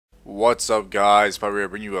What's up, guys? Probably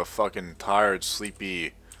bring you a fucking tired,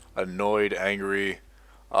 sleepy, annoyed, angry,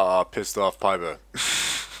 pissed off Pypo.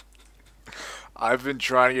 I've been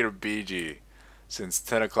trying to get a BG since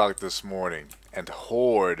 10 o'clock this morning, and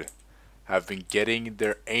Horde have been getting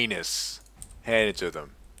their anus handed to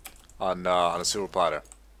them on a silver platter.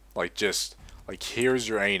 Like, here's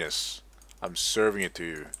your anus. I'm serving it to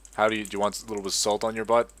you. Do you want a little bit of salt on your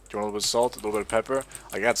butt? Do you want a little bit of salt? A little bit of pepper?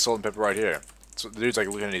 I got salt and pepper right here. So the dude's like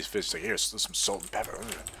looking at his fish, like, here's some salt and pepper.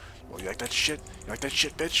 Well, you like that shit? You like that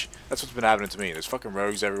shit, bitch? That's what's been happening to me. There's fucking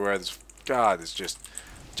rogues everywhere. There's yeah,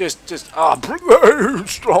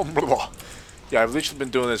 I've literally been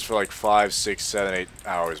doing this for like 5, 6, 7, 8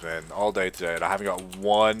 hours, man, all day today, and I haven't got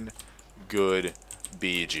one good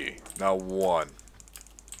BG. Not one.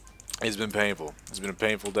 It's been painful. It's been a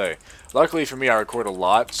painful day. Luckily for me, I record a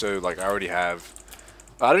lot, so like I already have.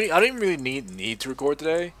 I don't even really need to record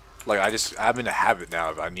today. Like I'm in a habit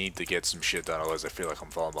now of I need to get some shit done, otherwise I feel like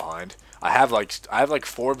I'm falling behind. I have like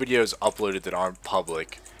 4 videos uploaded that aren't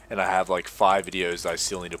public, and I have like 5 videos that I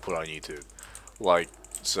still need to put on YouTube. Like,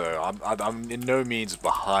 so I'm in no means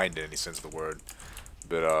behind in any sense of the word,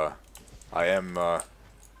 but I am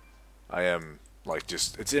like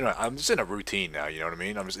I'm just in a routine now, you know what I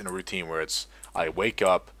mean? I'm just in a routine where I wake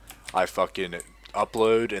up, I fucking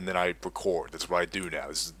upload, and then I record. That's what I do now.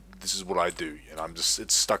 This is what I do, and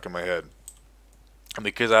it's stuck in my head. And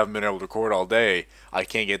because I haven't been able to record all day, I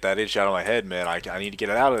can't get that itch out of my head, man. I need to get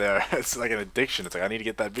it out of there. It's like an addiction. It's like I need to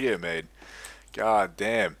get that video made. God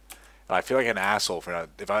damn. And I feel like an asshole for not.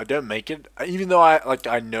 If I don't make it, even though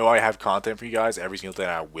I know I have content for you guys every single day,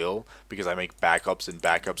 and I will, because I make backups and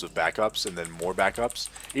backups of backups and then more backups.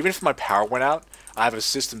 Even if my power went out, I have a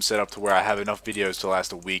system set up to where I have enough videos to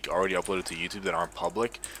last a week already uploaded to YouTube that aren't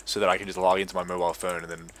public, so that I can just log into my mobile phone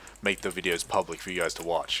and then make the videos public for you guys to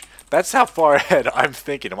watch. That's how far ahead I'm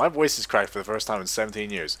thinking. And my voice is cracked for the first time in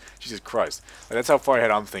 17 years. Jesus Christ. Like, that's how far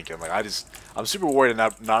ahead I'm thinking. Like, I'm super worried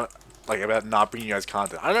about not bringing you guys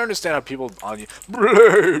content. I don't understand how people on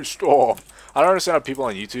Stop. I don't understand how people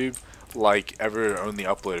on YouTube like ever only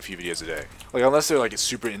upload a few videos a day. Like, unless they're like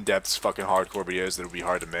super in-depth fucking hardcore videos that would be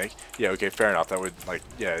hard to make. Yeah, okay, fair enough. That would, like,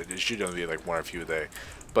 yeah, it should only be like 1 or 2 a day.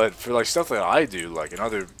 But for like stuff that I do, like, and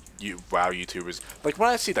other WoW YouTubers, like when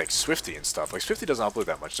I see like Swifty and stuff, like Swifty doesn't upload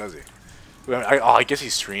that much, does he? I guess he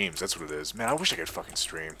streams. That's what it is. Man, I wish I could fucking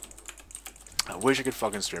stream. I wish I could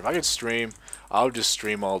fucking stream. If I could stream, I would just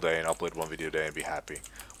stream all day and upload 1 video a day and be happy.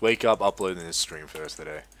 Wake up, upload, and then stream for the rest of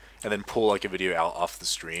the day. And then pull like a video out off the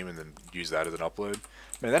stream and then use that as an upload.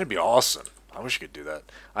 Man, that'd be awesome. I wish I could do that.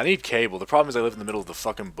 I need cable. The problem is I live in the middle of the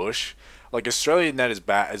fucking bush. Like, Australian net is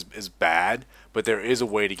bad, but there is a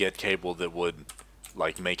way to get cable that would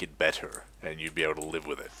like make it better, and you'd be able to live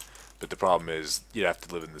with it. But the problem is you'd have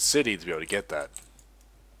to live in the city to be able to get that.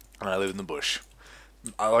 And I live in the bush.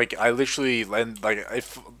 I literally, like,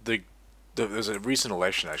 if there was a recent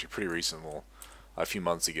election, actually pretty recent, well, a few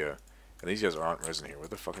months ago, and these guys aren't resin here. Where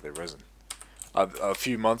the fuck are they resin? A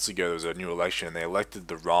few months ago there was a new election, and they elected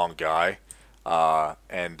the wrong guy.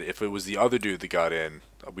 And if it was the other dude that got in,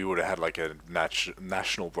 we would have had like a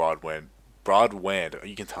national broadband.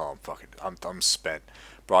 You can tell I'm spent.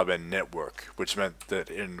 Broadband network, which meant that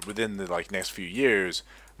within the like next few years,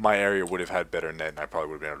 my area would have had better net, and I probably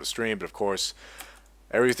would have been able to stream. But of course,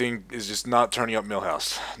 everything is just not turning up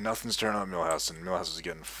Milhouse. Nothing's turning up Milhouse, and Milhouse is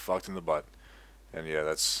getting fucked in the butt. And yeah,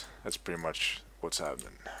 that's pretty much what's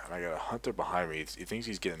happening. And I got a hunter behind me. He thinks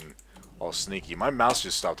he's getting all sneaky. My mouse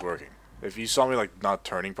just stopped working. If you saw me like not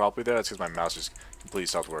turning properly there, that's because my mouse just completely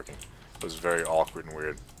stopped working. It was very awkward and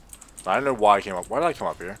weird. I don't know why I came up. Why did I come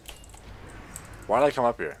up here? Why did I come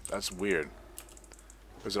up here? That's weird.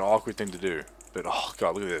 It was an awkward thing to do. But, oh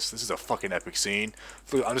god, look at this. This is a fucking epic scene.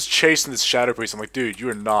 Look, I'm just chasing this Shadow Priest. I'm like, dude, you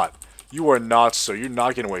are not, sir. You're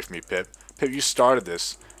not getting away from me, Pip. Pip, you started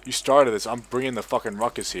this. You started this. I'm bringing the fucking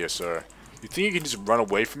ruckus here, sir. You think you can just run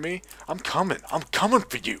away from me? I'm coming. I'm coming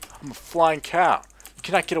for you. I'm a flying cow. You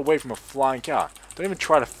cannot get away from a flying cow. Don't even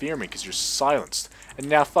try to fear me, because you're silenced. And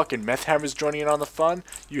now fucking Meth Hammer's joining in on the fun?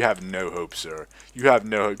 You have no hope, sir. You have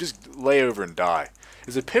no hope. Just lay over and die.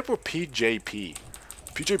 Is it Pip or PJP?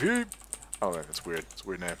 PJP? Oh, man, that's weird. It's a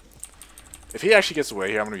weird name. If he actually gets away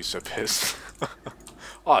here, I'm gonna be so pissed.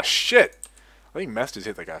 Oh, shit! I think Meth just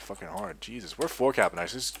hit that guy fucking hard. Jesus, we're 4-capping. I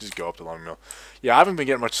should just go up to Long Mill. Yeah, I haven't been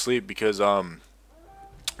getting much sleep because, well,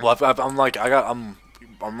 I'm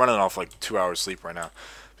running off like 2 hours sleep right now.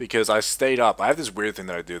 Because I stayed up. I have this weird thing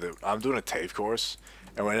that I do that I'm doing a TAFE course,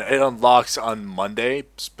 and when it unlocks on Monday,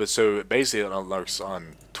 but so basically it unlocks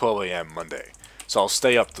on 12 a.m. Monday. So I'll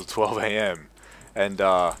stay up till 12 a.m. and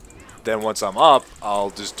then once I'm up, I'll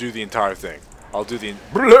just do the entire thing. I'll do the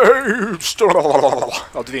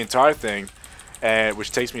I'll do the entire thing, and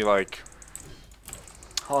which takes me like,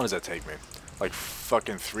 how long does that take me? Like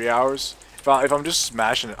fucking 3 hours. If I'm just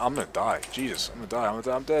smashing it, I'm gonna die. Jesus, I'm gonna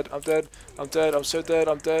die. I'm dead. I'm dead. I'm dead. I'm so dead.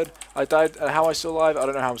 I'm dead. I died. How am I still alive? I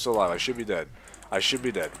don't know how I'm still alive. I should be dead. I should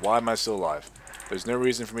be dead. Why am I still alive? There's no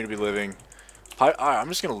reason for me to be living. Alright, I'm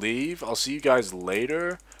just gonna leave. I'll see you guys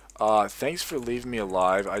later. Thanks for leaving me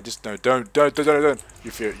alive. I just don't.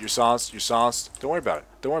 You're silenced. You're silenced. Don't worry about it.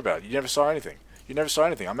 Don't worry about it. You never saw anything. You never saw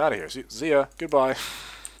anything. I'm out of here. See ya. Goodbye.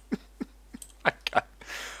 I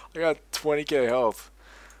got 20k health.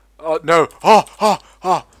 Oh no!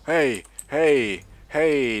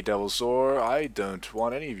 Hey, Devil Sore! I don't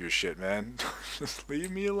want any of your shit, man. Just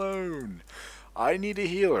leave me alone. I need a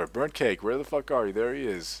healer. Burnt Cake, where the fuck are you? There he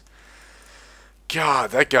is.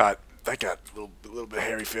 God, that got a little bit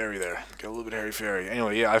hairy-fairy there. Got a little bit hairy-fairy.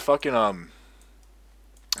 Anyway, yeah, I fucking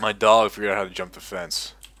my dog figured out how to jump the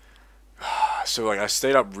fence. So like, I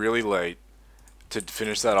stayed up really late to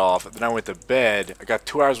finish that off. Then I went to bed. I got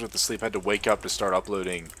 2 hours worth of sleep. I had to wake up to start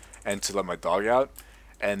uploading and to let my dog out.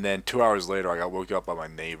 And then 2 hours later, I got woke up by my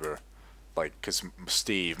neighbor. Like, because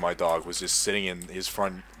Steve, my dog, was just sitting in his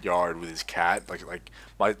front yard with his cat.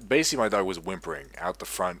 Basically my dog was whimpering out the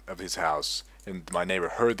front of his house. And my neighbor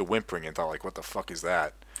heard the whimpering and thought, like, what the fuck is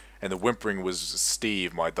that? And the whimpering was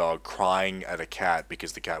Steve, my dog, crying at a cat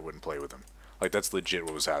because the cat wouldn't play with him. Like, that's legit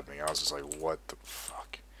what was happening. I was just like, what the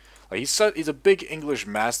fuck? Like, he's a big English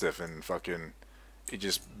Mastiff and fucking, he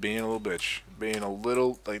just being a little bitch. Being a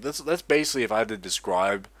little, like, that's basically, if I had to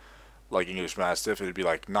describe, like, English Mastiff, it'd be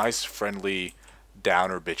like nice, friendly,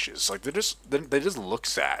 downer bitches. Like, they just look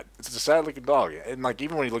sad. It's a sad looking dog. And, like,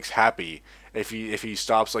 even when he looks happy, if he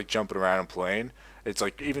stops, like, jumping around and playing, it's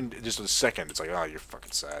like, even just a second, it's like, oh, you're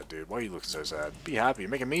fucking sad, dude. Why are you looking so sad? Be happy.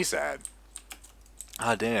 You're making me sad.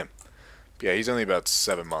 Ah, damn. But yeah, he's only about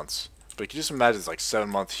 7 months. But you can just imagine this, like,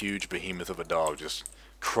 7-month huge behemoth of a dog just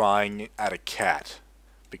crying at a cat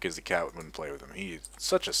because the cat wouldn't play with him. He's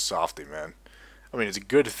such a softie, man. I mean, it's a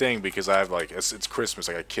good thing because I have, like, it's Christmas.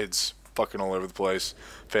 I got kids fucking all over the place.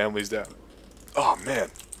 Families down. Oh,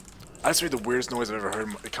 man. I just made the weirdest noise I've ever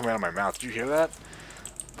heard coming out of my mouth. Did you hear that?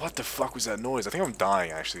 What the fuck was that noise? I think I'm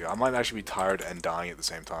dying, actually. I might actually be tired and dying at the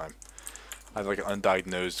same time. I have, like, an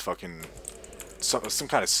undiagnosed fucking some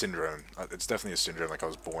kind of syndrome. It's definitely a syndrome, like I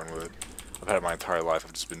was born with it. I've had it my entire life.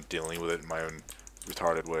 I've just been dealing with it in my own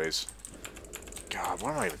retarded ways. God,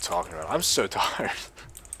 what am I even talking about? I'm so tired.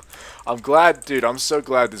 I'm glad, dude, I'm so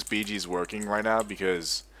glad this BG is working right now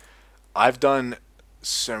because I've done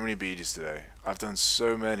so many BGs today. I've done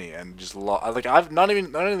so many and just lost. Like, I've not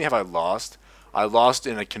only have I lost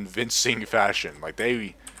in a convincing fashion. Like,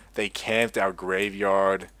 they camped our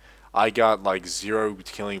graveyard. I got like 0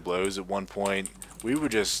 killing blows at one point. We were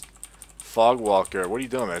just Fogwalker. What are you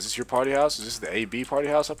doing, man? Is this your party house? Is this the AB party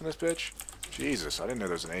house up in this bitch? Jesus, I didn't know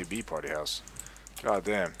there was an AB party house. God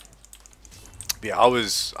damn. But yeah, I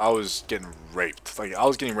was getting raped. Like, I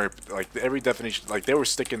was getting raped. Like, every definition. Like, they were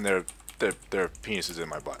sticking their penises in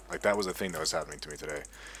my butt. Like, that was a thing that was happening to me today.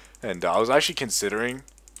 And I was actually considering.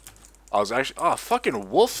 Oh, fucking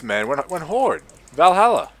Wolf, man. When Horde.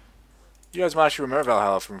 Valhalla. You guys might actually remember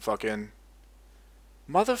Valhalla from fucking...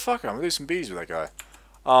 Motherfucker, I'm gonna do some bees with that guy.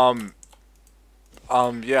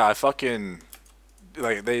 Yeah, I fucking...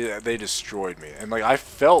 Like, they destroyed me. And, like, I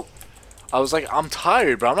was like, I'm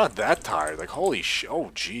tired, but I'm not that tired. Like, holy shit.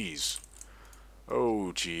 Oh, jeez.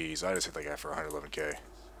 Oh, jeez. I just hit that guy for 111k.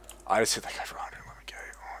 I just hit that guy for 111k.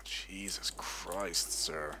 Oh, Jesus Christ,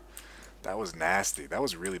 sir. That was nasty. That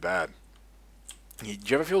was really bad. Do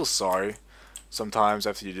you ever feel sorry sometimes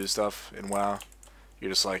after you do stuff in WoW?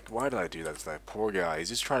 You're just like, why did I do that to that poor guy? He's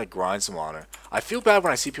just trying to grind some honor. I feel bad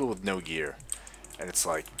when I see people with no gear. And it's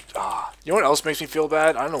like, you know what else makes me feel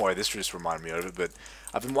bad? I don't know why this just reminded me of it, but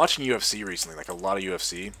I've been watching UFC recently, like a lot of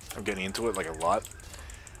UFC. I'm getting into it, like a lot.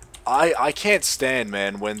 I can't stand,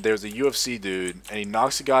 man, when there's a UFC dude and he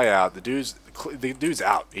knocks a guy out. The dude's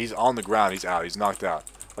out. He's on the ground. He's out. He's knocked out.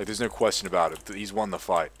 Like, there's no question about it. He's won the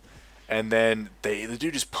fight. And then the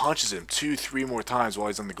dude just punches him 2-3 more times while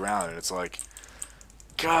he's on the ground, and it's like,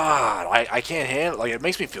 God, I can't handle. Like, it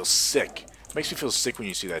makes me feel sick. It makes me feel sick when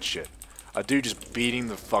you see that shit. A dude just beating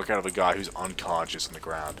the fuck out of a guy who's unconscious on the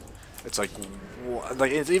ground. It's like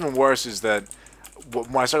it's even worse is that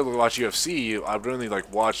when I started to watch UFC, I would only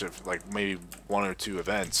like watch it, like maybe 1 or 2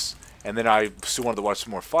 events, and then I still wanted to watch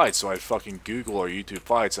some more fights, so I'd fucking Google or YouTube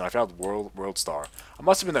fights, and I found World Star. I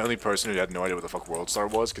must have been the only person who had no idea what the fuck World Star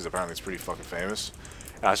was, because apparently it's pretty fucking famous.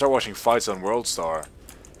 And I started watching fights on World Star,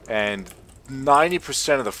 and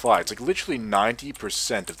 90% of the fights, like literally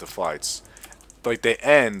 90% of the fights, like they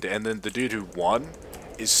end, and then the dude who won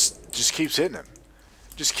just keeps hitting him.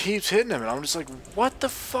 Just keeps hitting him, and I'm just like, what the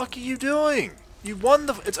fuck are you doing? You won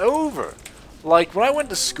it's over. Like, when I went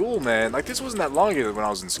to school, man, like, this wasn't that long ago when I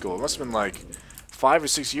was in school. It must have been, like, 5 or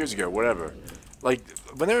 6 years ago, whatever. Like,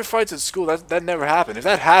 when there were fights at school, that never happened. If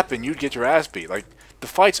that happened, you'd get your ass beat. Like, the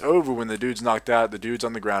fight's over when the dude's knocked out, the dude's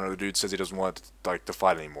on the ground, or the dude says he doesn't want, like, to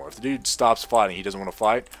fight anymore. If the dude stops fighting, he doesn't want to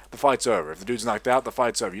fight, the fight's over. If the dude's knocked out, the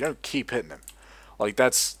fight's over. You don't keep hitting him. Like,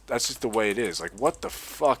 that's just the way it is. Like, what the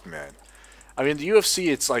fuck, man? I mean, the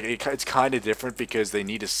UFC, it's, like, it's kind of different because they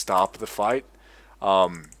need to stop the fight.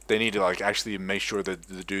 They need to, like, actually make sure that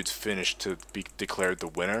the dude's finished to be declared the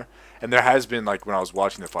winner. And there has been, like, when I was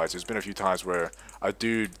watching the fights, there's been a few times where a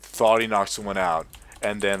dude thought he knocked someone out,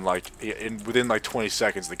 and then, like, within, like, 20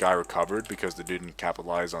 seconds, the guy recovered because the dude didn't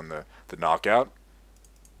capitalize on the knockout.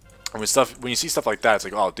 And when you see stuff like that, it's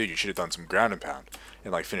like, oh, dude, you should have done some ground and pound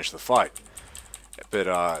and, like, finish the fight.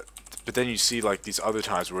 But then you see, like, these other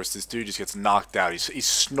times where this dude just gets knocked out. He's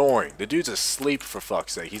snoring. The dude's asleep, for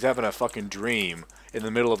fuck's sake. He's having a fucking dream in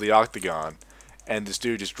the middle of the octagon, and this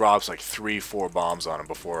dude just drops, like, 3-4 bombs on him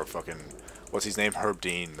before fucking, what's his name? Herb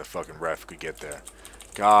Dean, the fucking ref, could get there.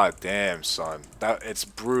 God damn, son. It's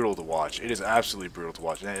brutal to watch. It is absolutely brutal to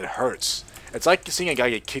watch, and it hurts. It's like seeing a guy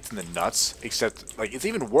get kicked in the nuts, except, like, it's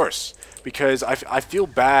even worse, because I feel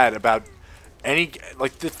bad about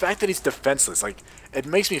like, the fact that he's defenseless. Like, it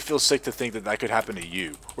makes me feel sick to think that that could happen to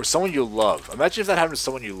you, or someone you love. Imagine if that happened to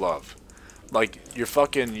someone you love. Like,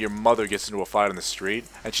 your mother gets into a fight on the street,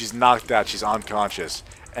 and she's knocked out, she's unconscious,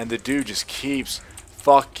 and the dude just keeps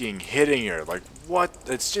fucking hitting her. Like, what?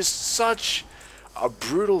 It's just such a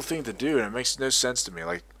brutal thing to do, and it makes no sense to me.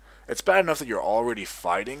 Like, it's bad enough that you're already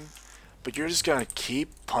fighting, but you're just gonna keep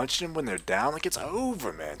punching them when they're down? Like, it's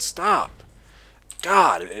over, man. Stop.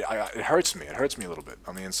 God, it hurts me. It hurts me a little bit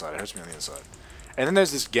on the inside. It hurts me on the inside. And then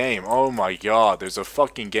there's this game. Oh my god, there's a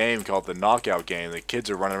fucking game called the Knockout Game. The kids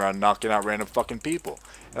are running around knocking out random fucking people.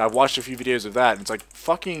 And I've watched a few videos of that, and it's like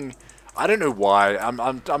fucking, I don't know why. I'm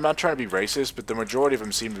not trying to be racist, but the majority of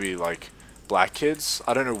them seem to be like black kids.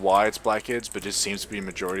 I don't know why it's black kids, but it just seems to be a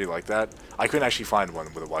majority like that. I couldn't actually find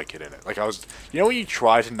one with a white kid in it. Like, you know when you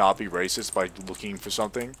try to not be racist by looking for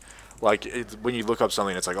something? Like, when you look up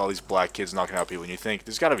something, it's like all these black kids knocking out people, and you think,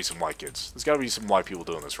 there's got to be some white kids. There's got to be some white people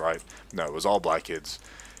doing this, right? No, it was all black kids.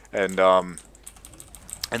 And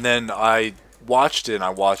then I watched it,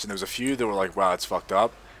 and there was a few that were like, wow, it's fucked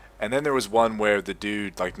up. And then there was one where the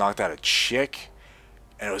dude, like, knocked out a chick,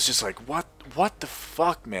 and it was just like, what the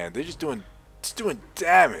fuck, man? They're just doing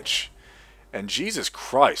damage. And Jesus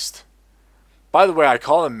Christ. By the way, I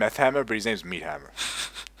call him Meth Hammer, but his name's Meat Hammer.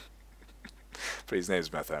 But his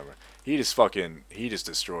name's Meth Hammer. He just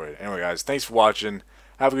destroyed. Anyway, guys, thanks for watching.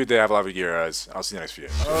 Have a good day. Have a lovely year, guys. I'll see you next video.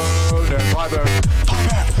 Oh, no, Pypo.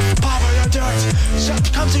 Pypo, don't do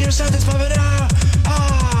it. Come to your senses, Pypo, now.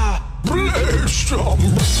 Ah! Bless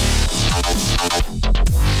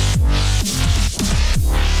them.